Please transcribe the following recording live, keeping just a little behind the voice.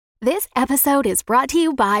This episode is brought to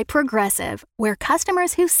you by Progressive, where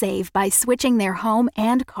customers who save by switching their home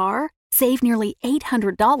and car save nearly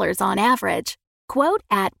 $800 on average. Quote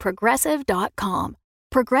at Progressive.com.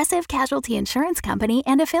 Progressive Casualty Insurance Company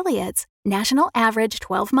and Affiliates. National average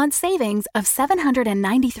 12-month savings of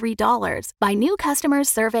 $793 by new customers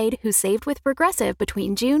surveyed who saved with Progressive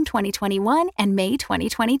between June 2021 and May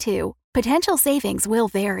 2022. Potential savings will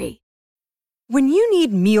vary. When you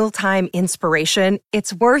need mealtime inspiration,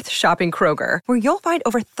 it's worth shopping Kroger, where you'll find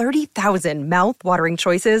over 30,000 mouth-watering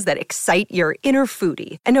choices that excite your inner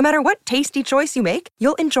foodie. And no matter what tasty choice you make,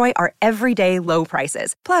 you'll enjoy our everyday low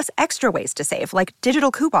prices, plus extra ways to save, like digital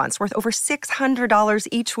coupons worth over $600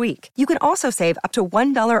 each week. You can also save up to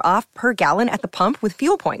 $1 off per gallon at the pump with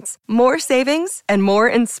fuel points. More savings and more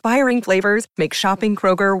inspiring flavors make shopping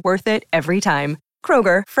Kroger worth it every time.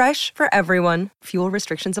 Kroger, fresh for everyone. Fuel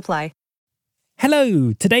restrictions apply.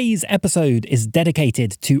 Hello, today's episode is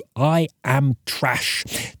dedicated to I Am Trash.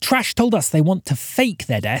 Trash told us they want to fake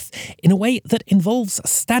their death in a way that involves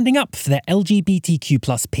standing up for their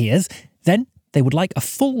LGBTQ+ peers. Then they would like a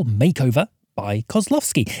full makeover by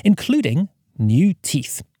Kozlowski, including new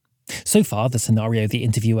teeth. So far, the scenario the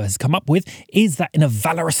interviewer has come up with is that in a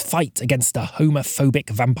valorous fight against a homophobic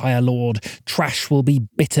vampire lord, Trash will be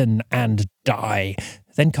bitten and die,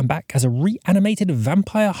 then come back as a reanimated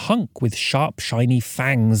vampire hunk with sharp, shiny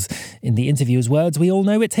fangs. In the interviewer's words, we all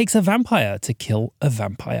know it takes a vampire to kill a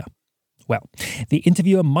vampire. Well, the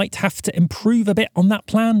interviewer might have to improve a bit on that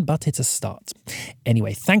plan, but it's a start.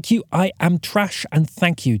 Anyway, thank you, I Am Trash, and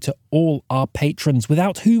thank you to all our patrons,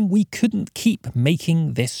 without whom we couldn't keep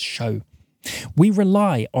making this show. We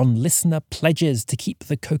rely on listener pledges to keep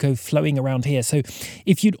the cocoa flowing around here, so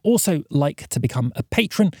if you'd also like to become a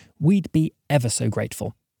patron, we'd be ever so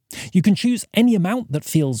grateful. You can choose any amount that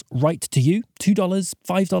feels right to you, $2,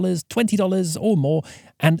 $5, $20 or more,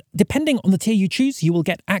 and depending on the tier you choose, you will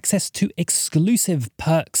get access to exclusive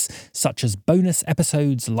perks such as bonus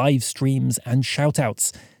episodes, live streams and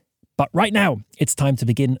shoutouts. But right now, it's time to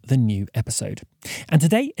begin the new episode. And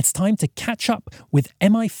today, it's time to catch up with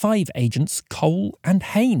MI5 agents Cole and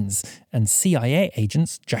Haynes and CIA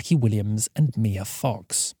agents Jackie Williams and Mia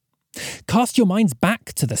Fox. Cast your minds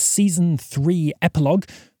back to the Season 3 epilogue.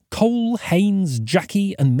 Cole, Haynes,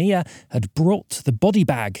 Jackie and Mia had brought the body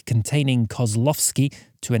bag containing Kozlowski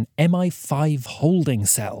to an MI5 holding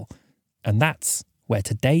cell. And that's where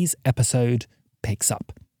today's episode picks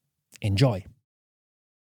up. Enjoy.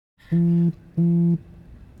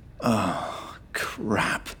 Oh,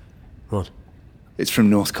 crap. What? It's from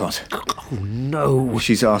Northcott. Oh, no.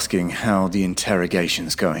 She's asking how the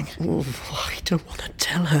interrogation's going. Oh, I don't want to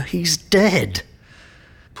tell her he's dead.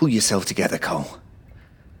 Pull yourself together, Cole.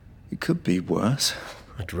 It could be worse.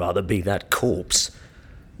 I'd rather be that corpse.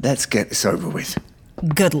 Let's get this over with.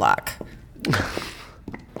 Good luck.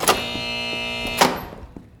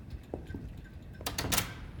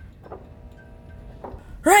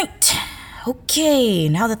 Right. Okay,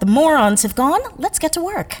 now that the morons have gone, let's get to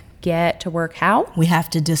work. Get to work how? We have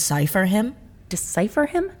to decipher him. Decipher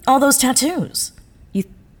him? All those tattoos. You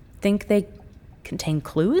think they contain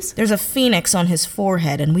clues? There's a phoenix on his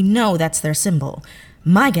forehead, and we know that's their symbol.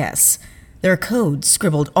 My guess, there are codes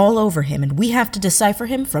scribbled all over him, and we have to decipher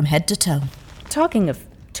him from head to toe. Talking of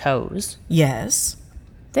toes. Yes?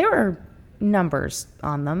 There are numbers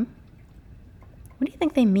on them. What do you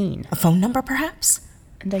think they mean? A phone number, perhaps?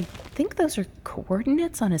 And I think those are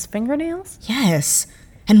coordinates on his fingernails? Yes,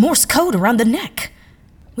 and Morse code around the neck.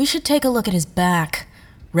 We should take a look at his back.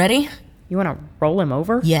 Ready? You want to roll him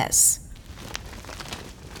over? Yes.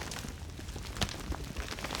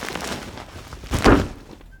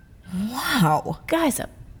 Wow. Guys, a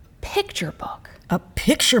picture book. A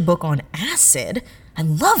picture book on acid? I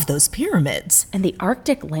love those pyramids. And the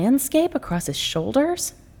Arctic landscape across his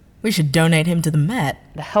shoulders? We should donate him to the Met.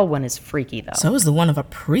 The hell one is freaky, though. So is the one of a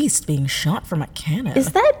priest being shot from a cannon.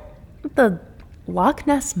 Is that the Loch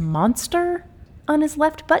Ness Monster on his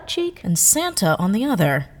left butt cheek? And Santa on the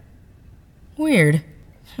other. Weird.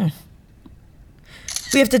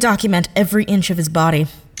 We have to document every inch of his body.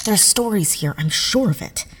 There are stories here, I'm sure of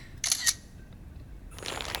it.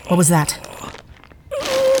 What was that?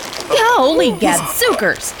 Holy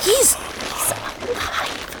gadzooks! He's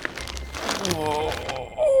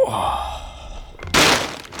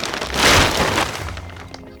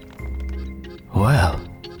Well,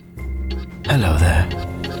 hello there.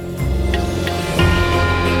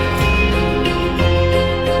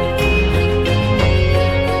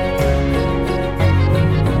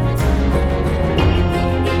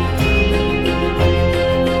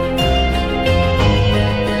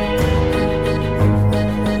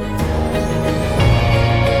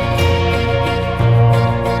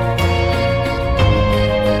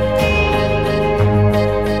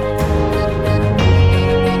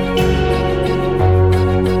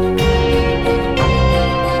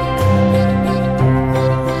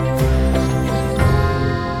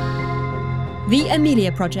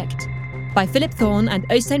 Amelia Project by Philip Thorne and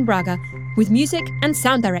Øystein Braga, with music and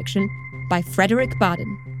sound direction by Frederick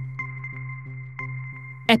Barden.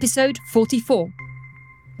 Episode 44.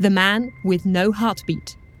 The Man with No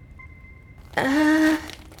Heartbeat.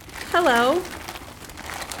 Hello.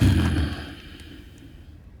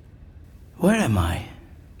 Where am I?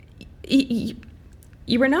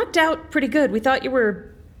 You were knocked out pretty good. We thought you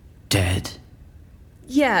were... Dead?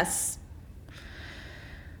 Yes.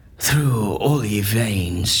 Through all ye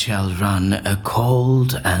veins shall run a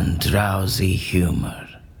cold and drowsy humour.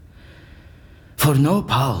 For no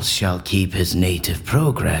pulse shall keep his native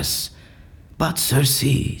progress, but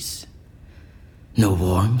surcease. No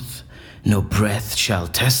warmth, no breath shall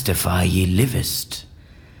testify ye livest.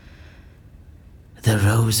 The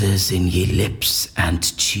roses in ye lips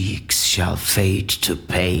and cheeks shall fade to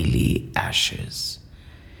paley ashes.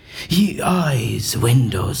 Ye eyes'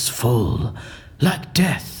 windows full, like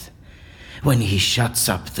death, when he shuts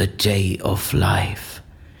up the day of life.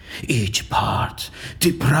 Each part,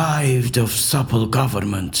 deprived of supple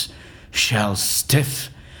government, shall stiff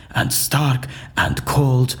and stark and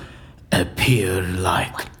cold appear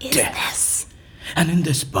like What death. is this? And in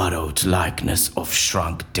this borrowed likeness of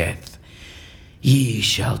shrunk death, ye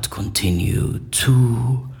shall continue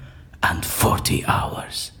 42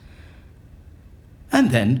 hours, and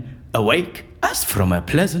then awake as from a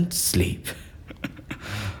pleasant sleep.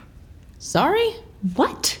 Sorry?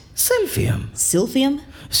 What? Silphium Silphium?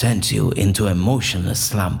 sends you into emotionless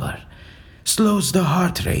slumber, slows the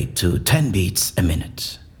heart rate to 10 beats a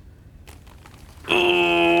minute.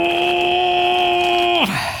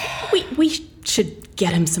 We should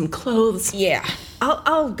get him some clothes. Yeah.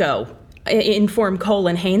 I'll go. Inform Cole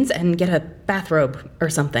and Haynes and get a bathrobe or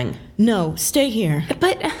something. No, stay here.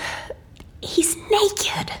 But he's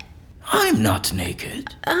naked. I'm not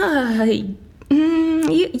naked.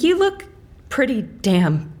 You look pretty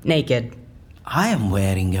damn naked. I am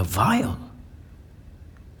wearing a vial.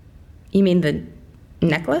 You mean the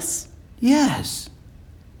necklace? Yes.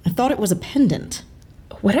 I thought it was a pendant.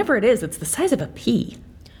 Whatever it is, it's the size of a pea.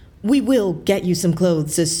 We will get you some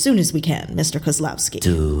clothes as soon as we can, Mr. Kozlowski.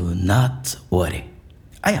 Do not worry.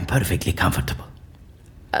 I am perfectly comfortable.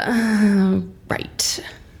 Right.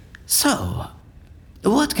 So,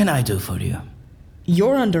 what can I do for you?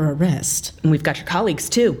 You're under arrest. And we've got your colleagues,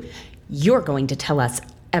 too. You're going to tell us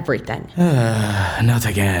everything. Not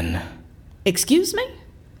again. Excuse me?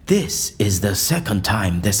 This is the second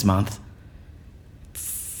time this month.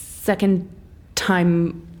 Second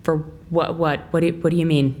time for what? What do you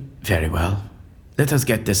mean? Very well. Let us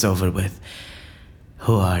get this over with.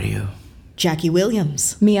 Who are you? Jackie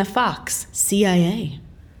Williams, Mia Fox. CIA.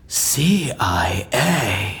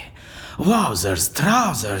 CIA. Wowzers,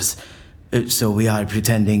 trousers. So we are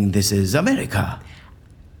pretending this is America.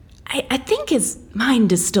 I think his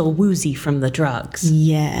mind is still woozy from the drugs.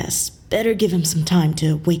 Yes, better give him some time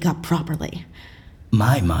to wake up properly.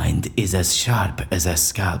 My mind is as sharp as a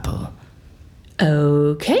scalpel.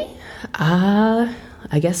 Okay. I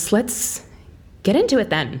guess let's get into it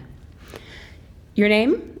then. Your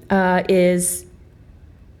name is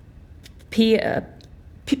Piotr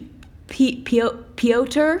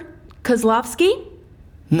Kozlowski?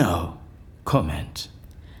 No comment.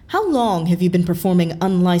 How long have you been performing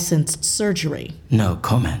unlicensed surgery? No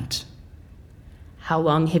comment. How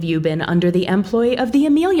long have you been under the employ of the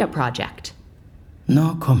Amelia Project?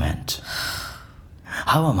 No comment.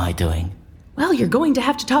 How am I doing? Well, you're going to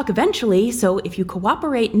have to talk eventually, so if you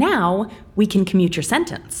cooperate now, we can commute your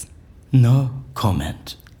sentence. No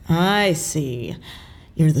comment. I see.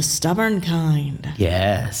 You're the stubborn kind.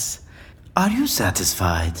 Yes. Are you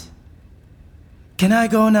satisfied? Can I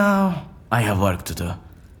go now? I have work to do.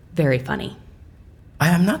 Very funny. I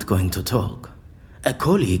am not going to talk. A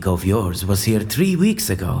colleague of yours was here 3 weeks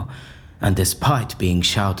ago, and despite being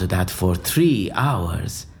shouted at for 3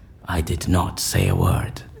 hours, I did not say a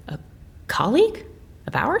word. A colleague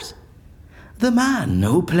of ours? The man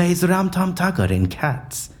who plays Ram Tom Tugger in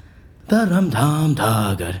Cats. The Ram Tom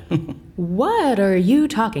Tugger. What are you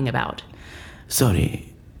talking about?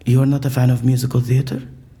 Sorry, you're not a fan of musical theater?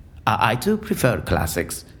 I too prefer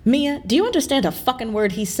classics. Mia, do you understand a fucking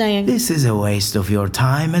word he's saying? This is a waste of your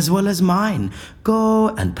time as well as mine. Go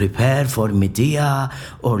and prepare for Medea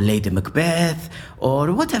or Lady Macbeth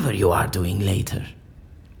or whatever you are doing later.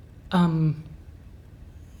 I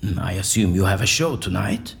assume you have a show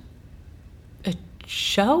tonight? A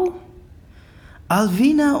show?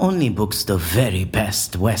 Alvina only books the very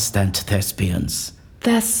best West End thespians.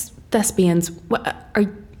 Thespians? What, are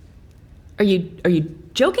you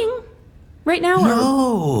joking right now?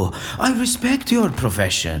 No, I respect your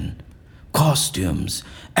profession. Costumes,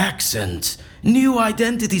 accents, new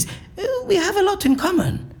identities. We have a lot in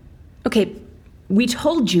common. Okay, we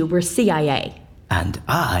told you we're CIA. And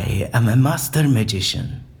I am a master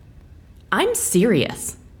magician. I'm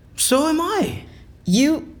serious. So am I.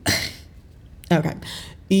 Okay.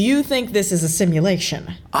 You think this is a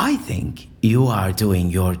simulation? I think you are doing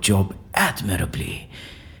your job admirably.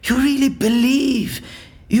 You really believe.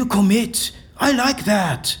 You commit. I like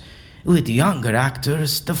that. With younger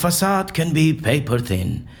actors, the facade can be paper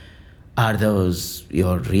thin. Are those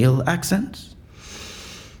your real accents?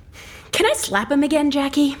 Can I slap him again,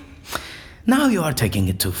 Jackie? Now you are taking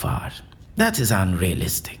it too far. That is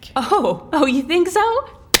unrealistic. Oh, you think so?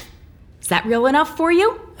 Is that real enough for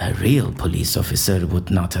you? A real police officer would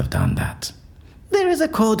not have done that. There is a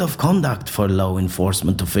code of conduct for law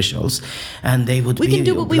enforcement officials, and they would be We can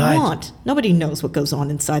do what we obliged- want. Nobody knows what goes on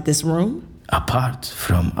inside this room. Apart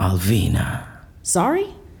from Alvina. Sorry?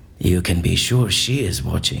 You can be sure she is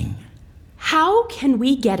watching. How can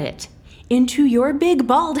we get it into your big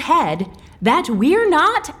bald head that we're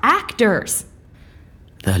not actors?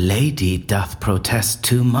 The lady doth protest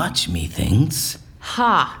too much, methinks.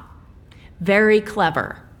 Ha. Very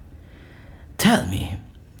clever. Tell me,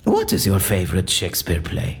 what is your favorite Shakespeare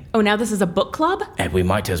play? Oh, now this is a book club? And we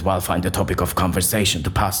might as well find a topic of conversation to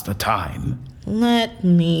pass the time. Let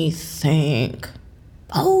me think.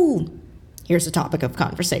 Oh, here's a topic of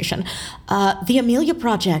conversation. The Amelia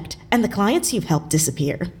Project and the clients you've helped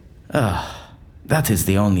disappear. That is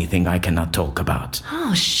the only thing I cannot talk about.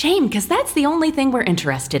 Oh, shame, because that's the only thing we're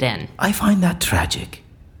interested in. I find that tragic,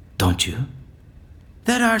 don't you?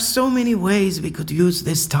 There are so many ways we could use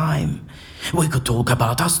this time. We could talk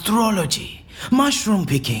about astrology, mushroom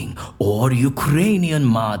picking, or Ukrainian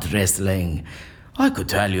mud wrestling. I could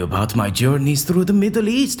tell you about my journeys through the Middle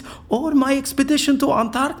East or my expedition to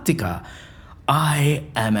Antarctica. I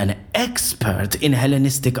am an expert in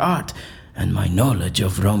Hellenistic art, and my knowledge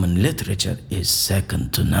of Roman literature is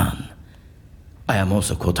second to none. I am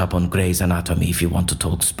also caught up on Grey's Anatomy if you want to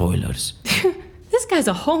talk spoilers. This guy's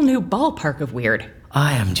a whole new ballpark of weird.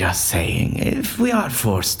 I am just saying, if we are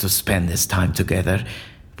forced to spend this time together,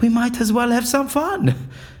 we might as well have some fun.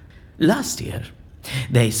 Last year,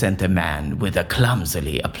 they sent a man with a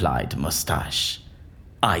clumsily applied mustache.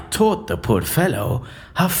 I taught the poor fellow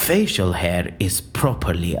how facial hair is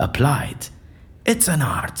properly applied. It's an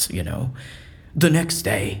art, you know. The next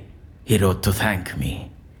day, he wrote to thank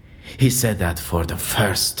me. He said that for the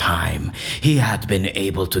first time, he had been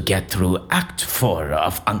able to get through Act 4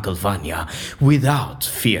 of Uncle Vanya without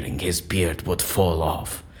fearing his beard would fall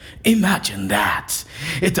off. Imagine that!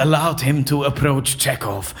 It allowed him to approach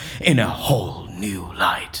Chekhov in a whole new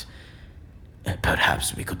light.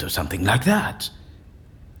 Perhaps we could do something like that.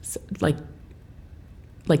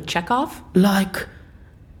 Like Chekhov? Like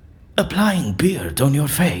applying beard on your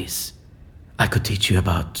face. I could teach you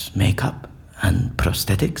about makeup and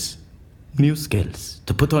prosthetics. New skills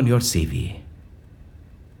to put on your CV.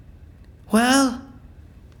 Well,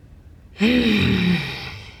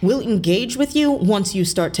 We'll engage with you once you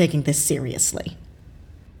start taking this seriously.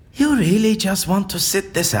 you really just want to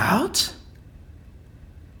sit this out?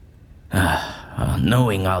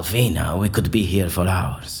 Knowing Alvina, we could be here for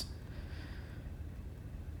hours.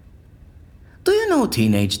 Do you know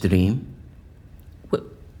Teenage Dream?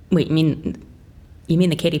 Wait, you mean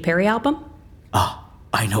the Katy Perry album?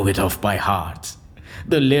 I know it off by heart.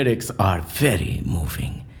 The lyrics are very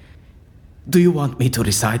moving. Do you want me to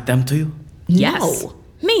recite them to you? Yes. No.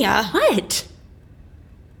 Mia! What?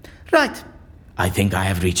 Right. I think I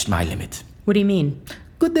have reached my limit. What do you mean?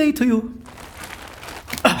 Good day to you.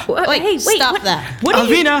 Wait, stop what, that. What are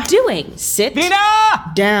Alvina! you doing? Sit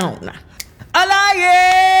Vina! down.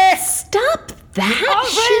 Alaye! Stop that!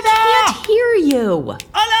 Alvina! She can't hear you.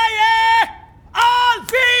 Alaye!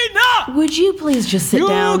 Alvina! Would you please just sit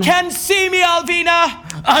down? You can see me,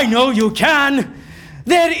 Alvina! I know you can!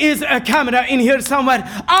 There is a camera in here somewhere.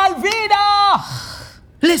 Alvina!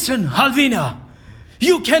 Listen, Alvina.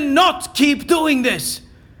 You cannot keep doing this.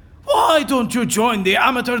 Why don't you join the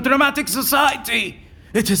Amateur Dramatic Society?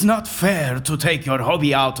 It is not fair to take your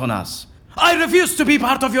hobby out on us. I refuse to be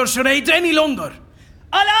part of your charade any longer.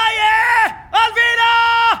 Alaye!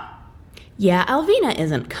 Alvina! Yeah, Alvina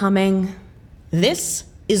isn't coming. This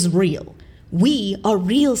is real. We are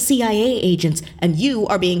real CIA agents, and you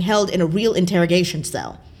are being held in a real interrogation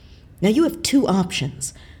cell. Now you have two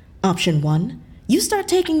options. Option 1, you start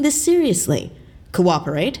taking this seriously.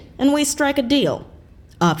 Cooperate, and we strike a deal.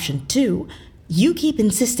 Option 2, you keep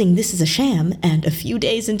insisting this is a sham, and a few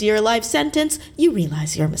days into your life sentence, you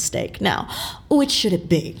realize your mistake. Now, which should it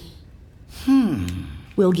be?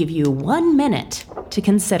 We'll give you 1 minute to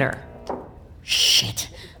consider. Shit.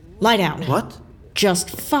 Lie down. What? Just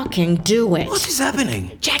fucking do it. What is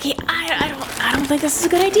happening? Jackie, I don't think this is a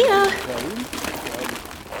good idea.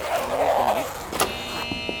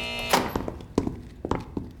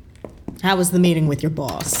 How was the meeting with your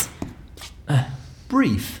boss?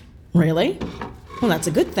 Brief. Really? Well, that's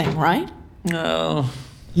a good thing, right? No.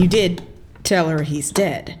 You did tell her he's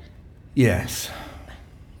dead. Yes.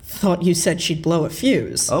 Thought you said she'd blow a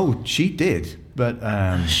fuse. Oh, she did.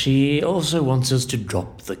 But, She also wants us to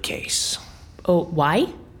drop the case. Oh,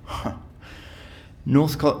 why?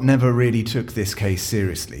 Northcott never really took this case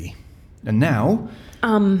seriously. And now,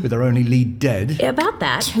 with our only lead dead... About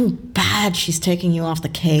that. Too bad she's taking you off the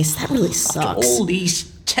case. That really sucks. All these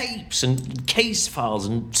tapes and case files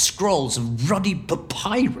and scrolls of ruddy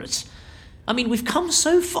papyrus. I mean, we've come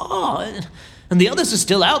so far, and the others are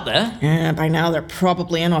still out there. Yeah, by now they're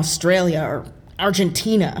probably in Australia or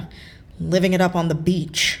Argentina, living it up on the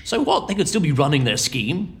beach. So what? They could still be running their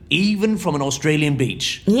scheme, even from an Australian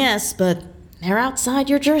beach. Yes, but they're outside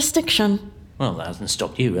your jurisdiction. Well, that hasn't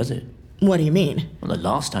stopped you, has it? What do you mean? Well, the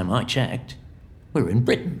last time I checked, we were in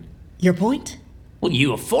Britain. Your point? Well,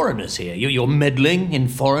 you are foreigners here. You're meddling in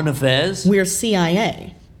foreign affairs. We're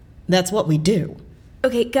CIA. That's what we do.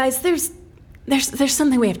 Okay, guys, there's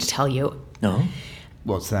something we have to tell you. No?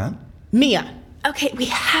 What's that? Mia. Okay, we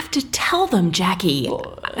have to tell them, Jackie.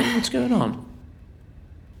 What's going on?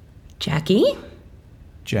 Jackie?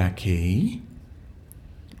 Jackie?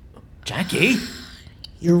 Jackie?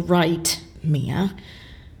 You're right, Mia.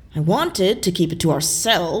 I wanted to keep it to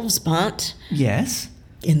ourselves, but Yes?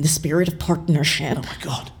 in the spirit of partnership... Oh my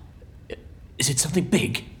god. Is it something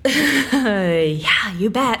big? Yeah, you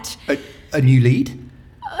bet. A new lead?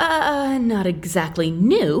 Not exactly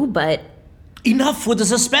new, but... Enough with the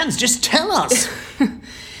suspense. Just tell us. Do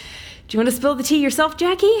you want to spill the tea yourself,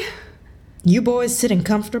 Jackie? You boys sitting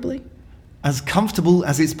comfortably? As comfortable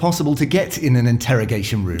as it's possible to get in an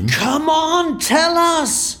interrogation room. Come on, tell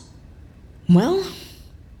us. Well,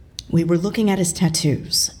 we were looking at his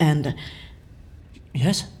tattoos, and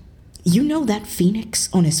Yes? you know that phoenix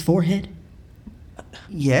on his forehead?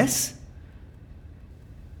 Yes?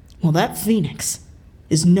 Well, that phoenix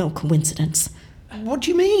is no coincidence. What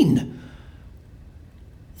do you mean?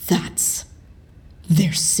 That's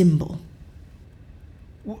their symbol.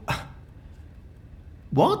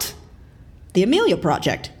 What? The Amelia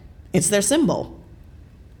Project. It's their symbol.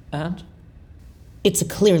 And? It's a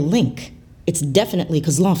clear link. It's definitely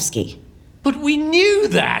Kozlovsky. But we knew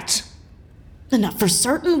that. Enough for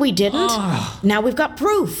certain we didn't. Now we've got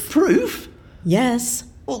proof. Proof? Yes.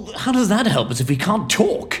 Well, how does that help us if we can't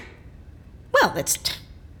talk? Well,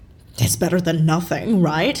 it's better than nothing,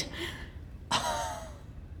 right?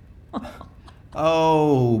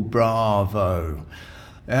 Oh, bravo.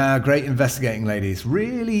 Great investigating, ladies.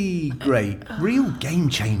 Really great. Real game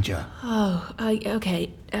changer.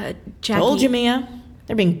 Okay, Jackie... Told you, Mia.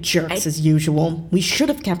 They're being jerks as usual. We should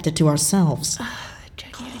have kept it to ourselves.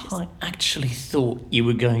 Jackie, I actually thought you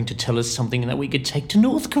were going to tell us something that we could take to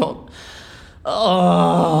Northcott.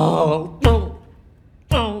 Oh.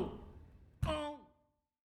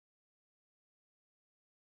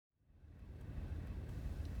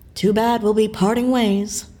 Too bad we'll be parting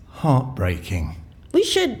ways. Heartbreaking. We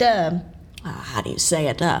should, how do you say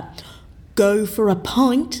it? Go for a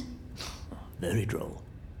pint? Very droll.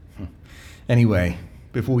 Anyway,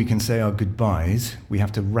 before we can say our goodbyes, we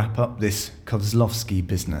have to wrap up this Kozlovsky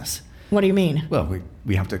business. What do you mean? Well,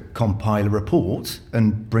 we have to compile a report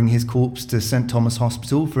and bring his corpse to St. Thomas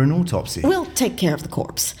Hospital for an autopsy. We'll take care of the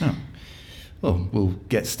corpse. Oh. Well, we'll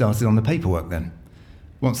get started on the paperwork then.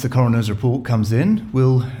 Once the coroner's report comes in,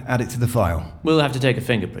 we'll add it to the file. We'll have to take a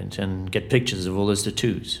fingerprint and get pictures of all those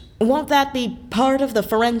tattoos. Won't that be part of the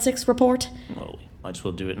forensics report? Well, we might as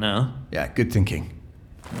well do it now. Yeah, good thinking.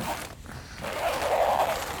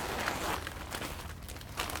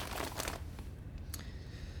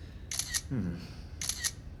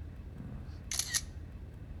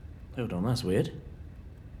 Hold on, that's weird.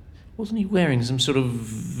 Wasn't he wearing some sort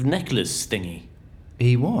of necklace thingy?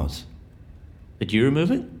 He was. Did you remove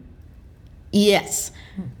it? Yes.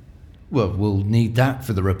 Well, we'll need that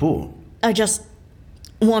for the report. I just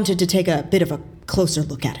wanted to take a bit of a closer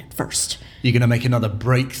look at it first. You're going to make another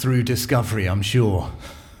breakthrough discovery, I'm sure.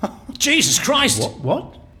 Jesus Christ!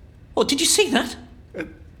 What? Oh, did you see that?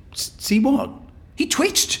 See what? He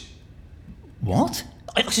twitched! What?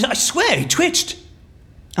 I swear, he twitched!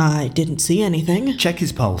 I didn't see anything. Check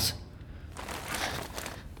his pulse.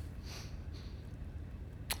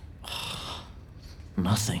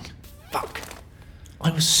 Nothing. Fuck. I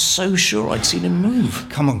was so sure I'd seen him move.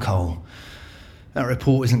 Come on, Cole. That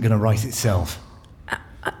report isn't going to write itself.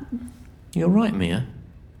 You're right, Mia.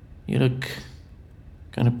 You look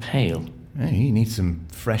kind of pale. Hey, you need some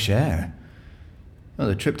fresh air. Well,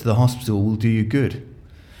 the trip to the hospital will do you good.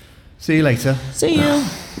 See you later. See you.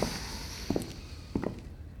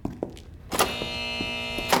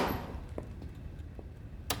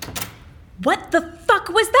 What the fuck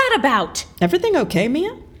was that about? Everything okay, Mia?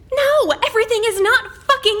 No, everything is not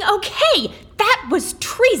fucking okay. That was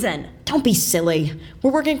treason. Don't be silly.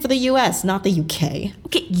 We're working for the US, not the UK.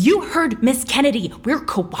 Okay, you heard Miss Kennedy. We're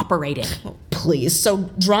cooperating. Oh, please. So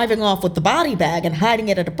driving off with the body bag and hiding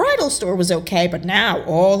it at a bridal store was okay, but now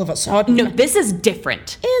all of a sudden... No, this is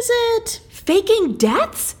different. Is it? Faking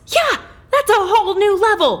deaths? Yeah, that's a whole new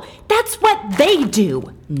level. That's what they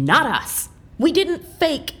do, not us. We didn't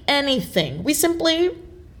fake anything. We simply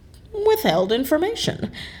withheld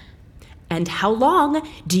information. And how long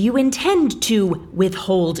do you intend to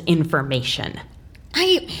withhold information?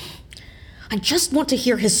 I just want to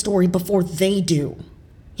hear his story before they do.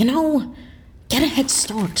 You know, get a head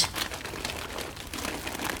start.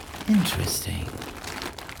 Interesting.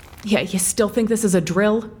 Yeah, you still think this is a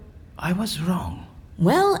drill? I was wrong.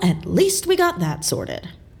 Well, at least we got that sorted.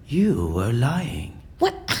 You were lying.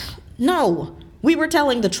 What? No, we were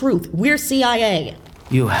telling the truth. We're CIA.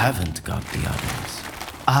 You haven't got the others.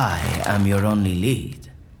 I am your only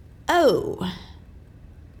lead. Oh,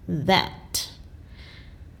 that.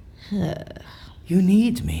 You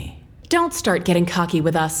need me. Don't start getting cocky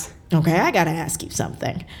with us. Okay, I gotta ask you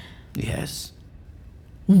something. Yes.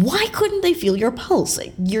 Why couldn't they feel your pulse?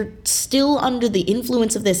 You're still under the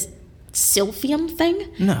influence of this silphium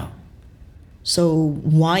thing? No. So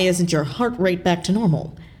why isn't your heart rate back to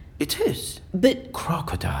normal? It is. But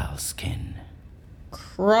Crocodile skin.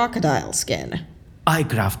 crocodile skin. I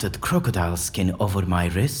grafted crocodile skin over my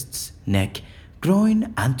wrists, neck,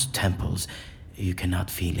 groin, and temples. You cannot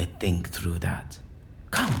feel a thing through that.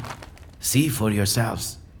 Come, see for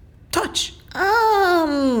yourselves. Touch.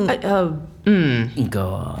 Go Go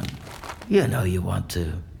on. You know you want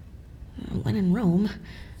to. When in Rome.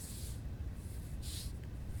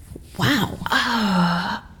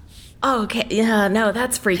 Wow. Okay, yeah, no,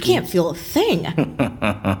 that's I freaky. can't feel a thing.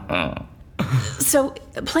 So,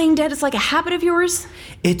 playing dead is like a habit of yours?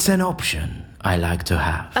 It's an option I like to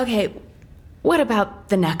have. Okay, what about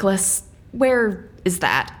the necklace? Where is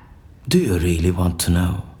that? Do you really want to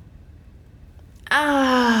know?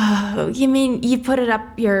 You mean you put it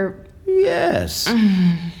up your... Yes.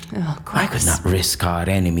 Oh, gross. I could not risk our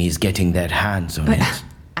enemies getting their hands on it.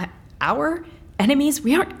 Our enemies?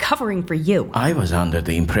 We aren't covering for you. I was under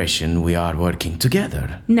the impression we are working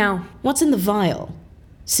together. No. What's in the vial?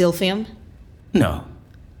 Silphium? No.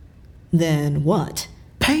 Then what?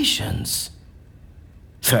 Patience.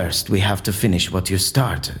 First, we have to finish what you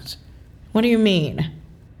started. What do you mean?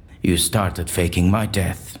 You started faking my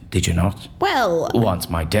death, did you not? Well... Once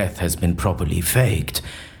my death has been properly faked,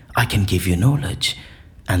 I can give you knowledge,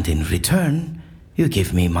 and in return, you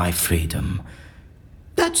give me my freedom.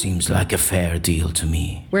 That seems like a fair deal to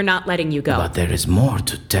me. We're not letting you go. But there is more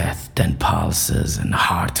to death than pulses and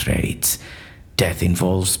heart rates. Death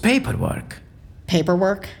involves paperwork.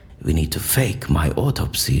 Paperwork? We need to fake my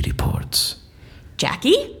autopsy reports.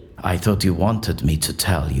 Jackie? I thought you wanted me to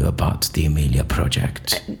tell you about the Amelia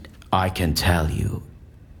project. I can tell you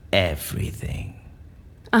everything.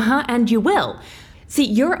 And you will. See,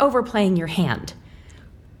 you're overplaying your hand.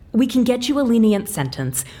 We can get you a lenient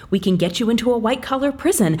sentence. We can get you into a white-collar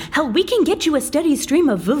prison. Hell, we can get you a steady stream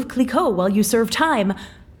of Veuve Clicquot while you serve time.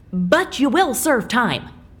 But you will serve time.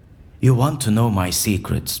 You want to know my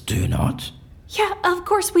secrets, do you not? Yeah, of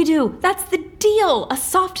course we do. That's the deal. A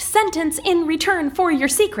soft sentence in return for your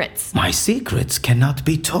secrets. My secrets cannot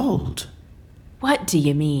be told. What do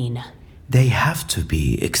you mean? They have to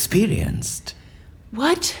be experienced.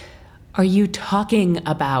 What are you talking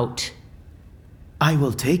about? I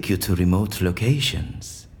will take you to remote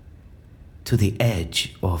locations, to the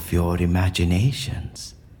edge of your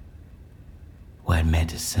imaginations, where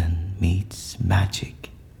medicine meets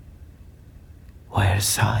magic, where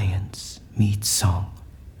science meets song,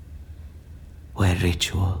 where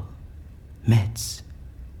ritual, myths,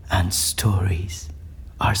 and stories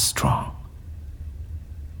are strong.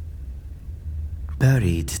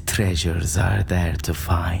 Buried treasures are there to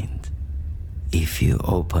find if you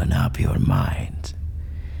open up your mind.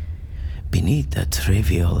 Beneath the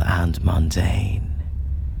trivial and mundane,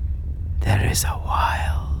 there is a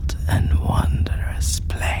wild and wondrous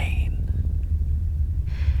plain.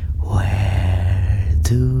 Where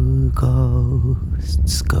do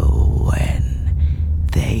ghosts go when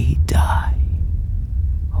they die?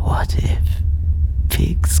 What if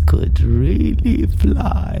pigs could really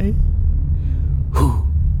fly? Who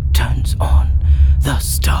turned shines on the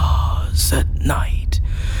stars at night.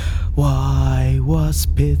 Why was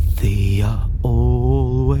Pythia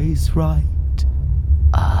always right?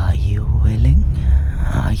 Are you willing?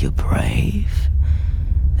 Are you brave?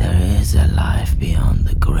 There is a life beyond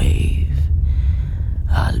the grave.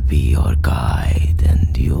 I'll be your guide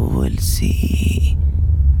and you will see.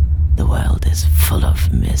 The world is full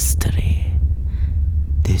of mystery.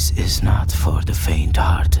 This is not for the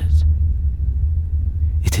faint-hearted.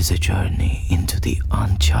 It is a journey into the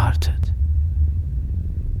uncharted.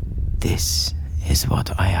 This is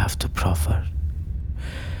what I have to proffer.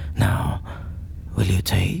 Now, will you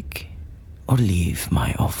take or leave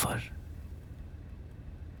my offer?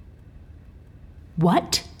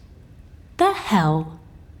 What the hell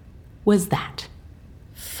was that?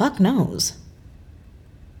 Fuck knows.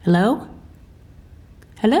 Hello?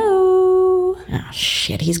 Hello? Ah,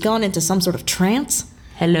 shit, he's gone into some sort of trance.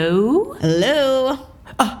 Hello? Hello?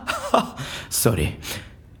 Sorry.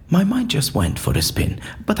 My mind just went for a spin,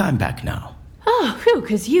 but I'm back now. Oh, phew,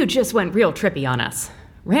 'cause you just went real trippy on us.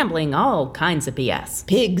 Rambling all kinds of BS.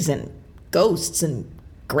 Pigs and ghosts and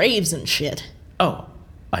graves and shit. Oh,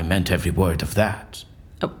 I meant every word of that.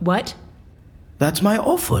 What? That's my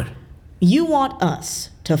offer. You want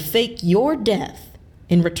us to fake your death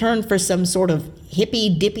in return for some sort of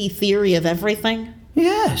hippy-dippy theory of everything?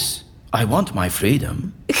 Yes, I want my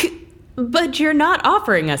freedom. But you're not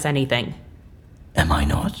offering us anything. Am I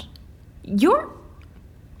not? You're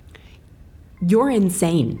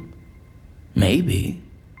insane. Maybe.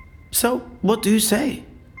 So, what do you say?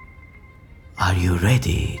 Are you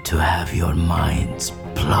ready to have your minds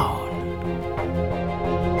blown?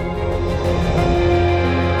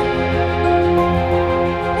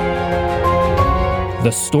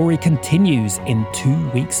 The story continues in 2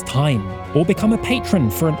 weeks' time, or become a patron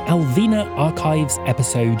for an Alvina Archives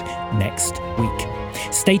episode next week.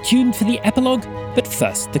 Stay tuned for the epilogue, but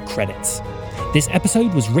first the credits. This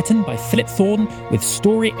episode was written by Philip Thorne with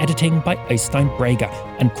story editing by Øystein Brage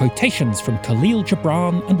and quotations from Khalil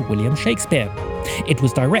Gibran and William Shakespeare. It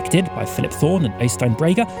was directed by Philip Thorne and Øystein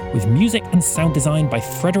Brage with music and sound design by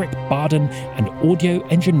Frederick Barden and audio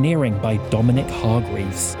engineering by Dominic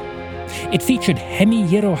Hargreaves. It featured Hemi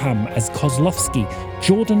Yeroham as Kozlovsky,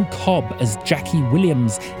 Jordan Cobb as Jackie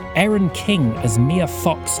Williams, Aaron King as Mia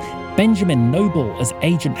Fox, Benjamin Noble as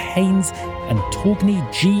Agent Haynes, and Torgny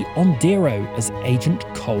G. Ondero as Agent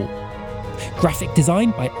Cole. Graphic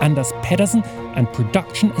design by Anders Pedersen and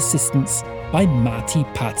production assistance by Marty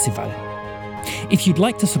Parzival. If you'd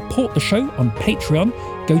like to support the show on Patreon,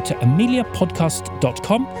 go to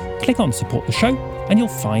ameliapodcast.com, click on Support the Show, and you'll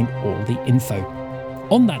find all the info.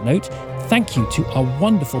 On that note, thank you to our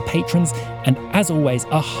wonderful patrons, and as always,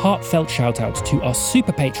 a heartfelt shout out to our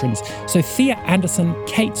super patrons, Sophia Anderson,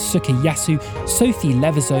 Kate Sukayasu, Sophie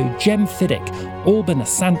Levizo, Jem Fiddick, Alban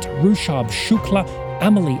Asant, Rushab Shukla,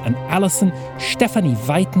 Amelie and Alison, Stephanie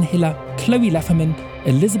Weitenhiller, Chloe Lefferman,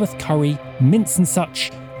 Elizabeth Curry, Mince and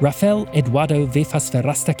Such, Rafael Eduardo Vefas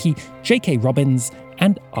Verastaki, J.K. Robbins,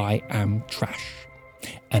 and I Am Trash.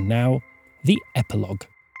 And now, the epilogue.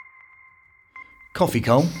 Coffee,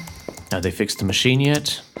 Cole? Have they fixed the machine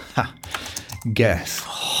yet? Ha! Guess.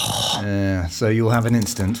 So you'll have an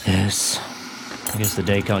instant. Yes. I guess the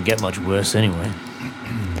day can't get much worse anyway.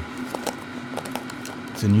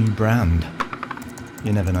 It's a new brand.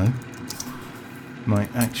 You never know.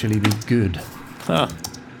 Might actually be good. Huh.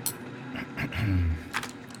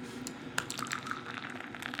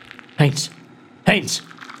 Haynes!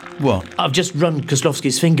 What? I've just run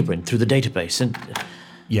Kozlovsky's fingerprint through the database and...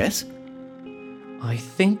 Yes? I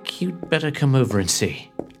think you'd better come over and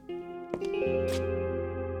see.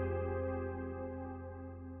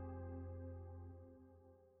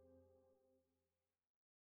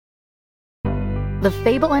 The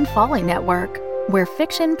Fable and Folly Network, where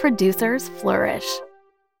fiction producers flourish.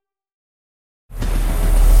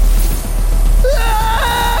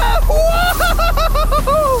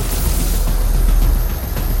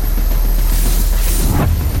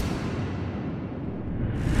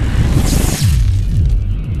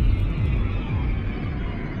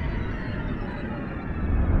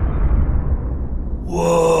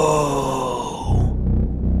 Whoa!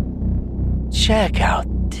 Check out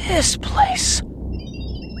this place.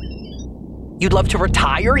 You'd love to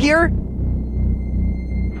retire here?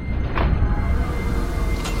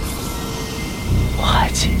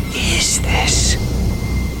 What is this?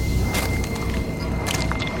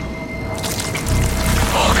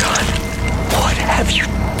 Oh God, what have you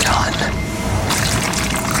done?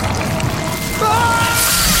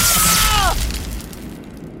 Ah!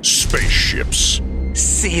 Spaceships.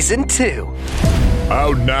 Season 2.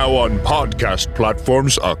 Out now on podcast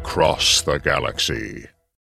platforms across the galaxy.